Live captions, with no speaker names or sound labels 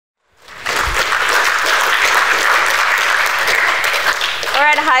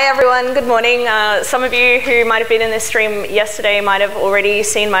Alright, hi everyone, good morning. Some of you who might have been in this stream yesterday might have already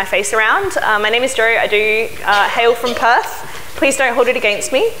seen my face around. My name is Jo, I do hail from Perth. Please don't hold it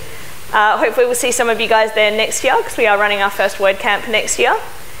against me. Hopefully we'll see some of you guys there next year because we are running our first WordCamp next year.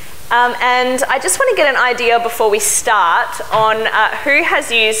 And I just want to get an idea before we start on who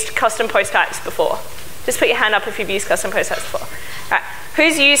has used custom post types before. Just put your hand up if you've used custom post types before. Alright,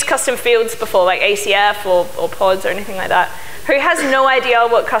 who's used custom fields before, like ACF or pods or anything like that? Who has no idea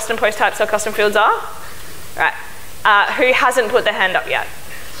what custom post types or custom fields are? Right. Who hasn't put their hand up yet?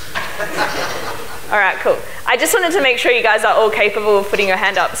 All right, cool. I just wanted to make sure you guys are all capable of putting your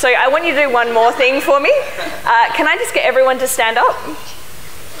hand up. So I want you to do one more thing for me. Can I just get everyone to stand up?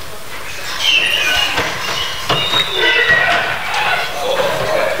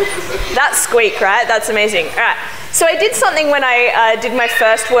 That squeak, right? That's amazing. All right. So I did something when I did my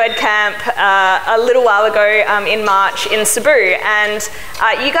first WordCamp a little while ago in March in Cebu, and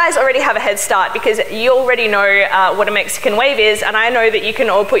you guys already have a head start because you already know what a Mexican wave is, and I know that you can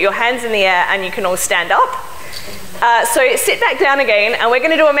all put your hands in the air and you can all stand up. So sit back down again, and we're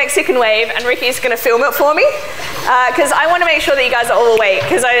going to do a Mexican wave, and Ricky's going to film it for me because I want to make sure that you guys are all awake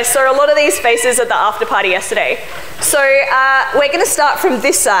because I saw a lot of these faces at the after party yesterday. So we're going to start from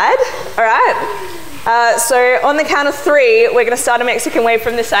this side, all right? So on the count of 3, we're going to start a Mexican wave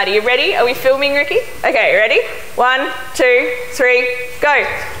from this side. Are you ready? Are we filming, Ricky? Okay, ready? 1, 2, 3, go.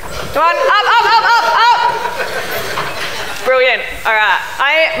 Come on, up. Brilliant. All right.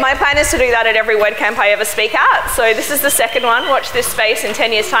 My plan is to do that at every WordCamp I ever speak at. So this is the second one. Watch this space. In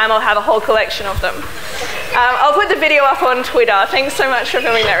 10 years' time, I'll have a whole collection of them. I'll put the video up on Twitter. Thanks so much for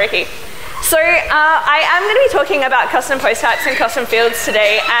filming that, Ricky. So I am going to be talking about custom post types and custom fields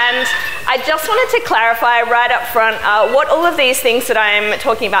today, and I just wanted to clarify right up front what all of these things that I'm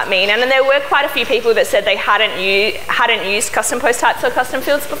talking about mean. And then there were quite a few people that said they hadn't used custom post types or custom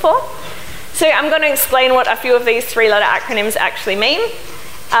fields before. So I'm going to explain what a few of these 3-letter acronyms actually mean.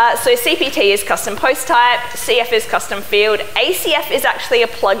 So CPT is custom post type, CF is custom field, ACF is actually a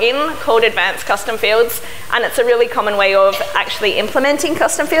plugin called Advanced Custom Fields, and it's a really common way of actually implementing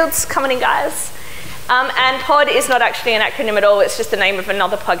custom fields. Come on in, guys. And pod is not actually an acronym at all, it's just the name of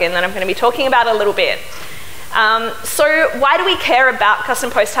another plugin that I'm going to be talking about a little bit. So why do we care about custom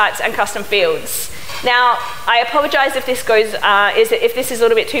post types and custom fields? Now, I apologize if this is a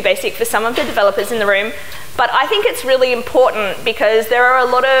little bit too basic for some of the developers in the room, but I think it's really important because there are a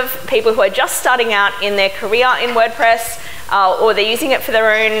lot of people who are just starting out in their career in WordPress or they're using it for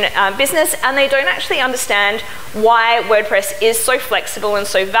their own business, and they don't actually understand why WordPress is so flexible and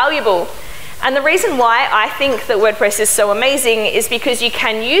so valuable. And the reason why I think that WordPress is so amazing is because you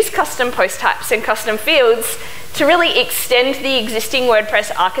can use custom post types and custom fields to really extend the existing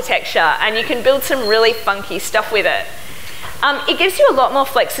WordPress architecture, and you can build some really funky stuff with it. It gives you a lot more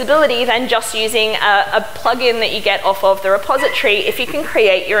flexibility than just using a plugin that you get off of the repository if you can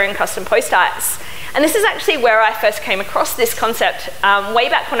create your own custom post types. And this is actually where I first came across this concept way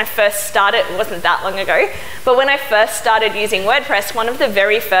back when I first started. It wasn't that long ago, but when I first started using WordPress, one of the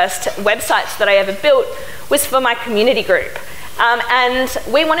very first websites that I ever built was for my community group. And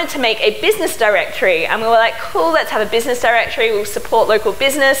we wanted to make a business directory, and we were like, cool, let's have a business directory, we'll support local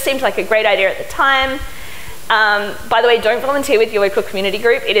business, seemed like a great idea at the time. By the way, don't volunteer with your local community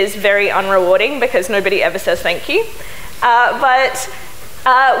group, it is very unrewarding because nobody ever says thank you.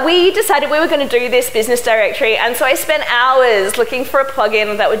 We decided we were going to do this business directory, and so I spent hours looking for a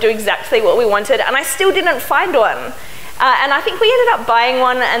plugin that would do exactly what we wanted, and I still didn't find one. And I think we ended up buying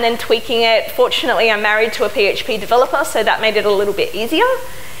one and then tweaking it. Fortunately, I'm married to a PHP developer, so that made it a little bit easier.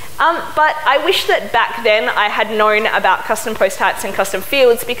 But I wish that back then I had known about custom post types and custom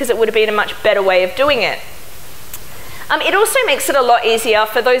fields because it would have been a much better way of doing it. It also makes it a lot easier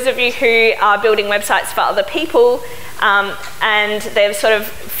for those of you who are building websites for other people and they're sort of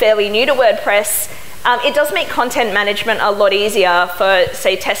fairly new to WordPress. It does make content management a lot easier for,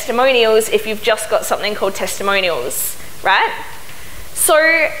 say, testimonials if you've just got something called testimonials, right? So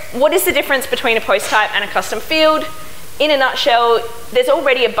what is the difference between a post type and a custom field? In a nutshell, there's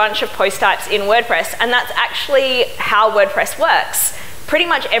already a bunch of post types in WordPress, and that's actually how WordPress works. Pretty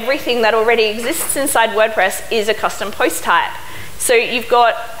much everything that already exists inside WordPress is a custom post type. So you've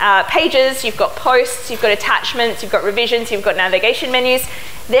got pages, you've got posts, you've got attachments, you've got revisions, you've got navigation menus.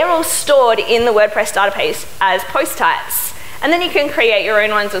 They're all stored in the WordPress database as post types. And then you can create your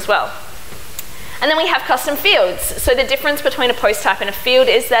own ones as well. And then we have custom fields. So the difference between a post type and a field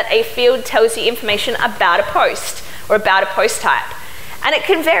is that a field tells you information about a post or about a post type. And it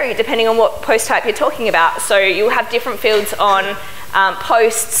can vary depending on what post type you're talking about. So you'll have different fields on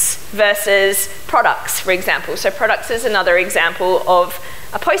posts versus products, for example. So products is another example of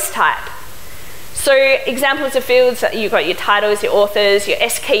a post type. So examples of fields, you've got your titles, your authors, your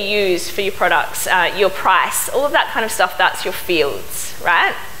SKUs for your products, your price, all of that kind of stuff, that's your fields,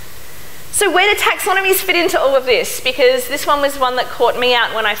 right? So where do taxonomies fit into all of this? Because this one was one that caught me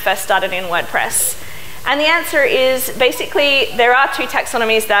out when I first started in WordPress. And the answer is basically there are two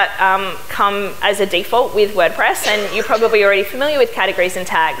taxonomies that come as a default with WordPress, and you're probably already familiar with categories and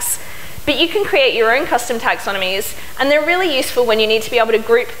tags. But you can create your own custom taxonomies, and they're really useful when you need to be able to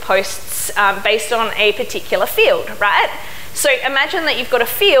group posts based on a particular field, right? So imagine that you've got a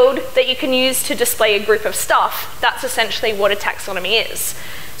field that you can use to display a group of stuff. That's essentially what a taxonomy is.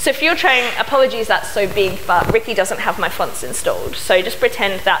 So if you're trying, apologies that's so big, but Ricky doesn't have my fonts installed, so just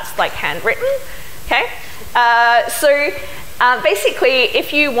pretend that's like handwritten, okay? Basically,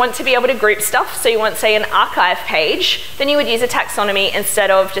 if you want to be able to group stuff, so you want, say, an archive page, then you would use a taxonomy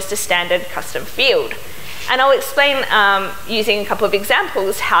instead of just a standard custom field. And I'll explain using a couple of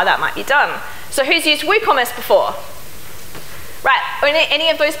examples how that might be done. So who's used WooCommerce before? Right, any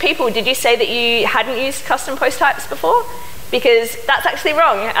of those people, did you say that you hadn't used custom post types before? Because that's actually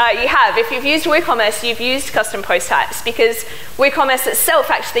wrong. You have. If you've used WooCommerce, you've used custom post types, because WooCommerce itself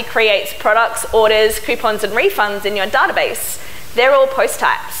actually creates products, orders, coupons, and refunds in your database. They're all post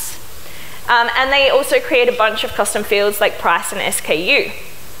types. And they also create a bunch of custom fields like price and SKU.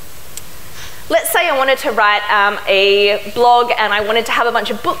 Let's say I wanted to write a blog and I wanted to have a bunch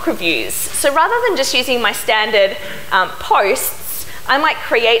of book reviews. So rather than just using my standard posts, I might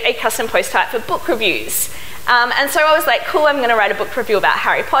create a custom post type for book reviews. And so I was like, cool, I'm going to write a book review about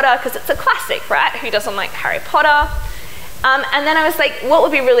Harry Potter because it's a classic, right? Who doesn't like Harry Potter? And then I was like, what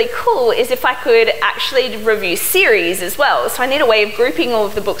would be really cool is if I could actually review series as well. So I need a way of grouping all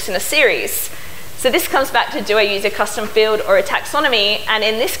of the books in a series. So this comes back to, do I use a custom field or a taxonomy? And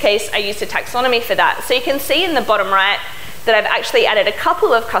in this case, I used a taxonomy for that. So you can see in the bottom right that I've actually added a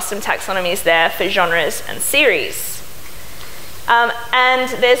couple of custom taxonomies there for genres and series. And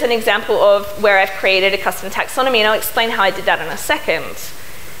there's an example of where I've created a custom taxonomy, and I'll explain how I did that in a second.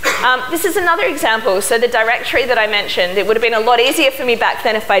 This is another example. So the directory that I mentioned, it would have been a lot easier for me back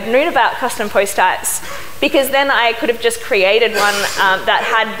then if I'd known about custom post types, because then I could have just created one that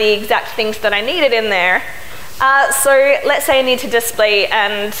had the exact things that I needed in there. So let's say I need to display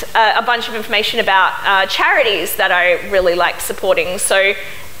a bunch of information about charities that I really like supporting. So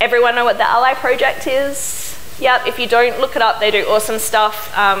everyone know what the Ally Project is? Yep, if you don't, look it up, they do awesome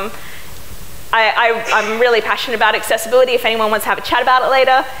stuff. I'm really passionate about accessibility if anyone wants to have a chat about it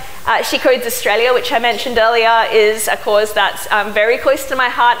later. She Codes Australia, which I mentioned earlier, is a cause that's very close to my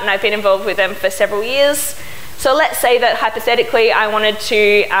heart, and I've been involved with them for several years. So let's say that hypothetically I wanted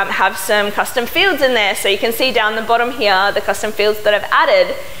to have some custom fields in there. So you can see down the bottom here the custom fields that I've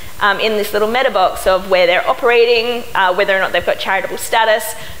added in this little meta box of where they're operating, whether or not they've got charitable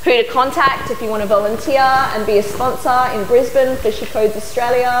status, who to contact if you want to volunteer and be a sponsor in Brisbane for She Codes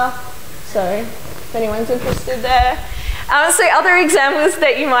Australia. So if anyone's interested there. So other examples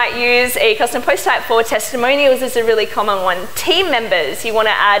that you might use a custom post type for, testimonials is a really common one. Team members, you want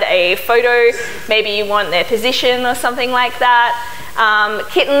to add a photo, maybe you want their position or something like that.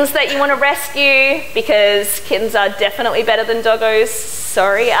 Kittens that you want to rescue, because kittens are definitely better than doggos.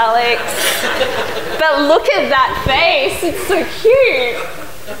 Sorry, Alex. But look at that face, it's so cute.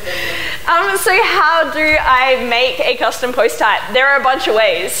 So how do I make a custom post type? There are a bunch of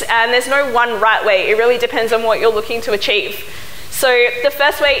ways, and there's no one right way. It really depends on what you're looking to achieve. So the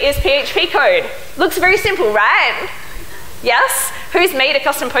first way is PHP code. Looks very simple, right? Yes? Who's made a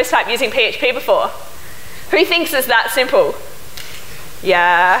custom post type using PHP before? Who thinks it's that simple?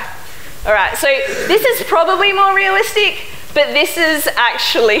 Yeah. All right, so this is probably more realistic, but this is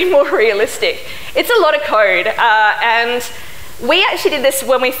actually more realistic. It's a lot of code, and we actually did this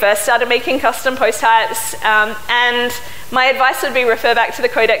when we first started making custom post types, and my advice would be refer back to the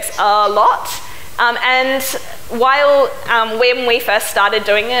codex a lot. And while when we first started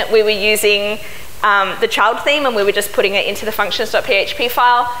doing it, we were using the child theme, and we were just putting it into the functions.php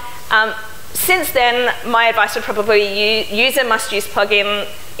file. Since then, my advice would probably use a must-use plugin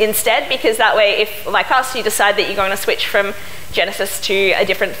instead, because that way, if, like us, you decide that you're going to switch from Genesis to a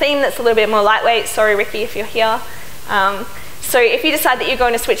different theme that's a little bit more lightweight. Sorry, Ricky, if you're here. So if you decide that you're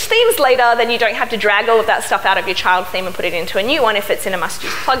going to switch themes later, then you don't have to drag all of that stuff out of your child theme and put it into a new one if it's in a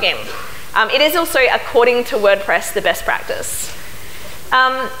must-use plugin. It is also, according to WordPress, the best practice.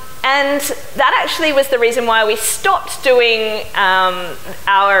 And that actually was the reason why we stopped doing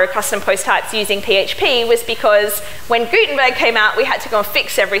our custom post types using PHP, was because when Gutenberg came out, we had to go and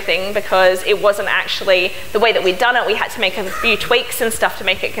fix everything because it wasn't actually the way that we'd done it. We had to make a few tweaks and stuff to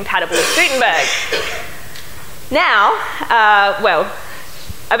make it compatible with Gutenberg. Now, well,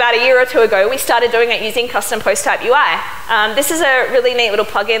 about a year or two ago, we started doing it using custom post type UI. This is a really neat little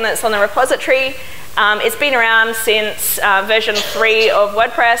plugin that's on the repository. It's been around since version 3 of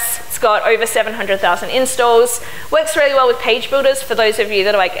WordPress. It's got over 700,000 installs. Works really well with page builders for those of you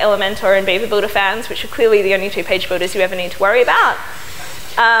that are like Elementor and Beaver Builder fans, which are clearly the only 2 page builders you ever need to worry about.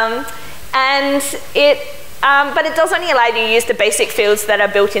 But it does only allow you to use the basic fields that are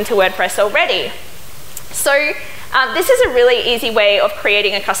built into WordPress already. So this is a really easy way of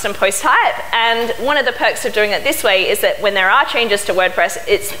creating a custom post type, and one of the perks of doing it this way is that when there are changes to WordPress,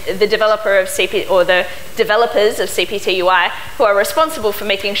 it's the developer of the developers of CPT UI who are responsible for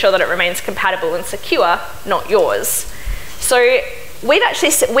making sure that it remains compatible and secure, not yours. So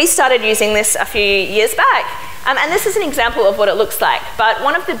we started using this a few years back, and this is an example of what it looks like. But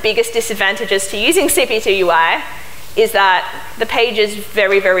one of the biggest disadvantages to using CPT UI is that the page is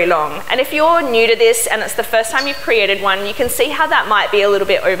very, very long. And if you're new to this and it's the first time you've created one, you can see how that might be a little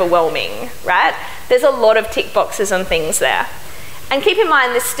bit overwhelming, right? There's a lot of tick boxes and things there. And keep in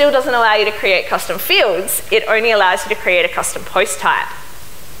mind, this still doesn't allow you to create custom fields. It only allows you to create a custom post type.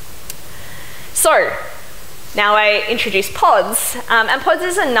 So now I introduce Pods, and Pods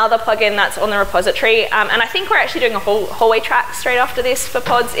is another plugin that's on the repository, and I think we're actually doing a hallway track straight after this for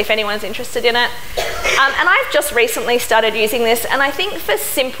Pods if anyone's interested in it. And I've just recently started using this, and I think for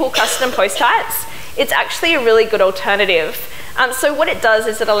simple custom post types, it's actually a really good alternative. So what it does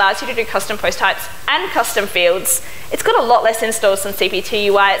is it allows you to do custom post types and custom fields. It's got a lot less installs than CPT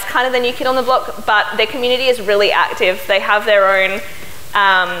UI. It's kind of the new kid on the block, but their community is really active. They have their own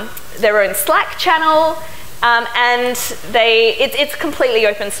Slack channel. And it's completely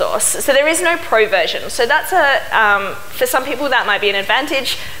open source, so there is no pro version. So that's for some people that might be an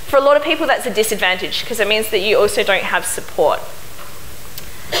advantage. For a lot of people that's a disadvantage, because it means that you also don't have support.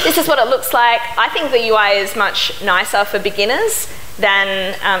 This is what it looks like. I think the UI is much nicer for beginners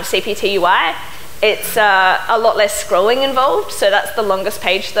than CPT UI. It's a lot less scrolling involved, so that's the longest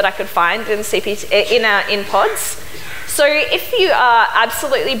page that I could find in in Pods. So if you are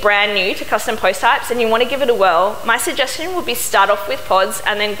absolutely brand new to custom post types and you want to give it a whirl, my suggestion would be start off with Pods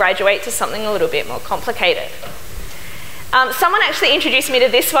and then graduate to something a little bit more complicated. Someone actually introduced me to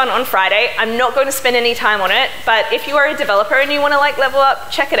this one on Friday. I'm not going to spend any time on it, but if you are a developer and you want to like level up,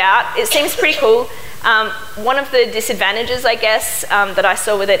 check it out. It seems pretty cool. One of the disadvantages, I guess, that I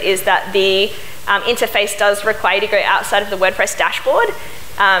saw with it is that the interface does require you to go outside of the WordPress dashboard.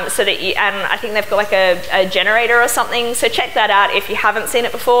 So that and I think they've got like a generator or something, so check that out if you haven't seen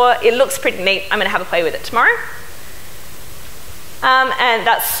it before. It looks pretty neat. I'm going to have a play with it tomorrow. And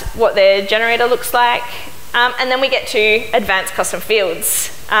that's what their generator looks like. And then we get to advanced custom fields.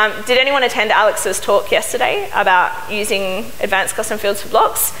 Did anyone attend Alex's talk yesterday about using advanced custom fields for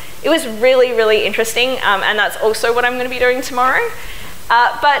blocks? It was really, really interesting, and that's also what I'm going to be doing tomorrow.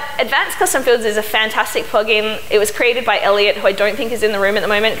 But Advanced Custom Fields is a fantastic plugin. It was created by Elliot, who I don't think is in the room at the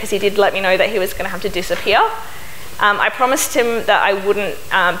moment because he did let me know that he was going to have to disappear. I promised him that I wouldn't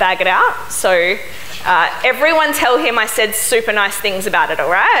bag it out, so everyone tell him I said super nice things about it,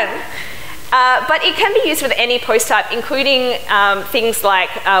 all right? But it can be used with any post type, including things like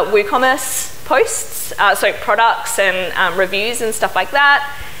WooCommerce posts, so products and reviews and stuff like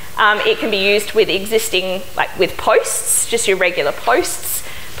that. It can be used with existing, like with posts, just your regular posts,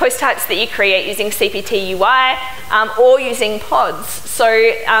 post types that you create using CPT UI or using Pods. So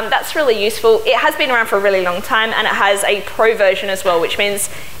that's really useful. It has been around for a really long time, and it has a pro version as well, which means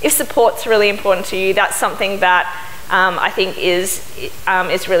if support's really important to you, that's something that I think is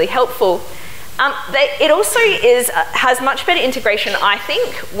really helpful. It also has much better integration, I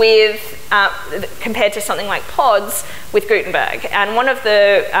think, with compared to something like Pods with Gutenberg. And one of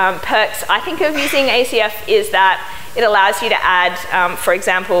the perks I think of using ACF is that it allows you to add, for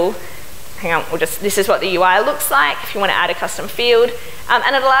example, hang on, this is what the UI looks like if you want to add a custom field,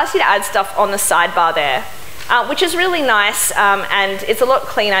 and it allows you to add stuff on the sidebar there. Which is really nice, and it's a lot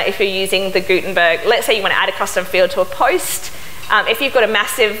cleaner if you're using the Gutenberg. Let's say you want to add a custom field to a post. If you've got a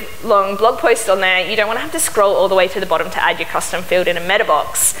massive long blog post on there, you don't want to have to scroll all the way to the bottom to add your custom field in a meta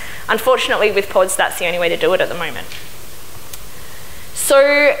box. Unfortunately, with Pods, that's the only way to do it at the moment. So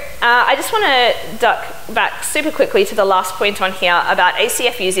I just want to duck back super quickly to the last point on here about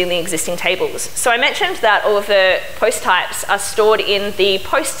ACF using the existing tables. So I mentioned that all of the post types are stored in the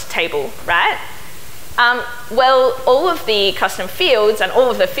post table, right? Well, all of the custom fields and all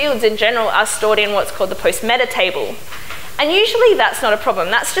of the fields in general are stored in what's called the post meta table. And usually that's not a problem.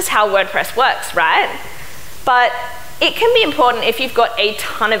 That's just how WordPress works, right? But it can be important if you've got a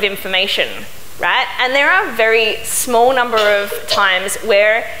ton of information. right? And there are a very small number of times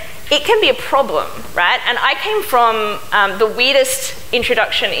where it can be a problem, right? And I came from the weirdest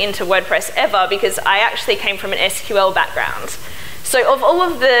introduction into WordPress ever because I actually came from an SQL background. So of all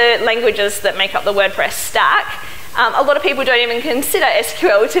of the languages that make up the WordPress stack, a lot of people don't even consider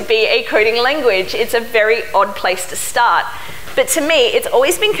SQL to be a coding language. It's a very odd place to start. But to me, it's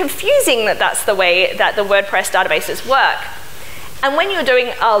always been confusing that that's the way that the WordPress databases work. And when you're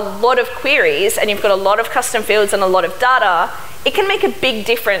doing a lot of queries and you've got a lot of custom fields and a lot of data, it can make a big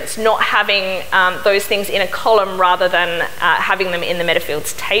difference not having those things in a column rather than having them in the meta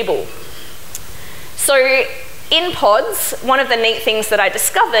fields table. So in pods, one of the neat things that I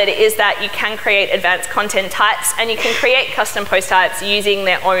discovered is that you can create advanced content types and you can create custom post types using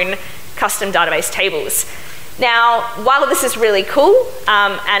their own custom database tables. Now, while this is really cool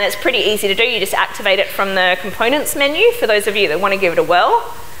and it's pretty easy to do, you just activate it from the components menu for those of you that want to give it a whirl.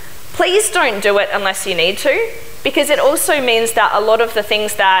 Please don't do it unless you need to, because it also means that a lot of the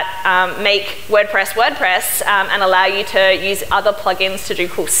things that make WordPress and allow you to use other plugins to do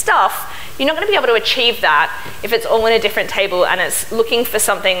cool stuff, you're not going to be able to achieve that if it's all in a different table and it's looking for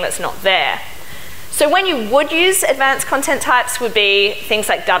something that's not there. So when you would use advanced content types would be things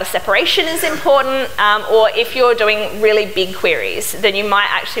like data separation is important, or if you're doing really big queries, then you might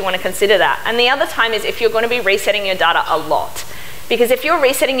actually want to consider that. And the other time is if you're going to be resetting your data a lot. Because if you're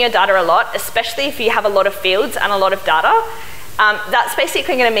resetting your data a lot, especially if you have a lot of fields and a lot of data, that's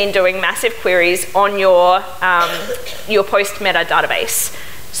basically going to mean doing massive queries on your post-meta database.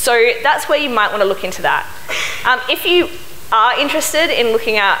 So that's where you might want to look into that. If you are interested in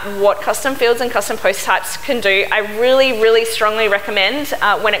looking at what custom fields and custom post types can do, I really, really strongly recommend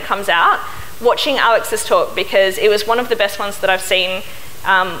when it comes out, watching Alex's talk, because it was one of the best ones that I've seen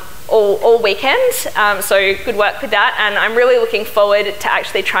all weekend. So good work with that. And I'm really looking forward to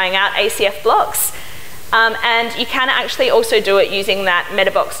actually trying out ACF blocks. And you can actually also do it using that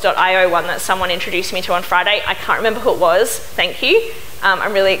metabox.io one that someone introduced me to on Friday. I can't remember who it was. Thank you.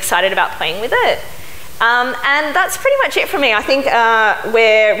 I'm really excited about playing with it. And that's pretty much it for me. I think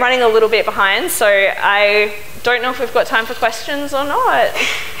we're running a little bit behind, so I don't know if we've got time for questions or not.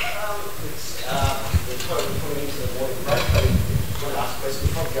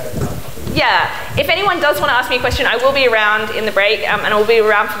 Yeah, if anyone does want to ask me a question, I will be around in the break, and I will be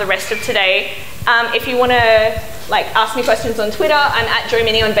around for the rest of today. If you want to ask me questions on Twitter, I'm at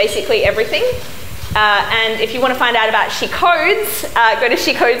Minney on basically everything. And if you want to find out about She Codes, go to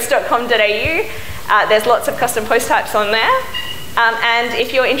shecodes.com.au. There's lots of custom post types on there. And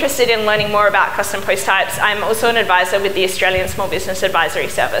if you're interested in learning more about custom post types, I'm also an advisor with the Australian Small Business Advisory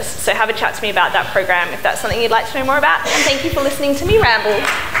Service. So have a chat to me about that program if that's something you'd like to know more about. And thank you for listening to me ramble.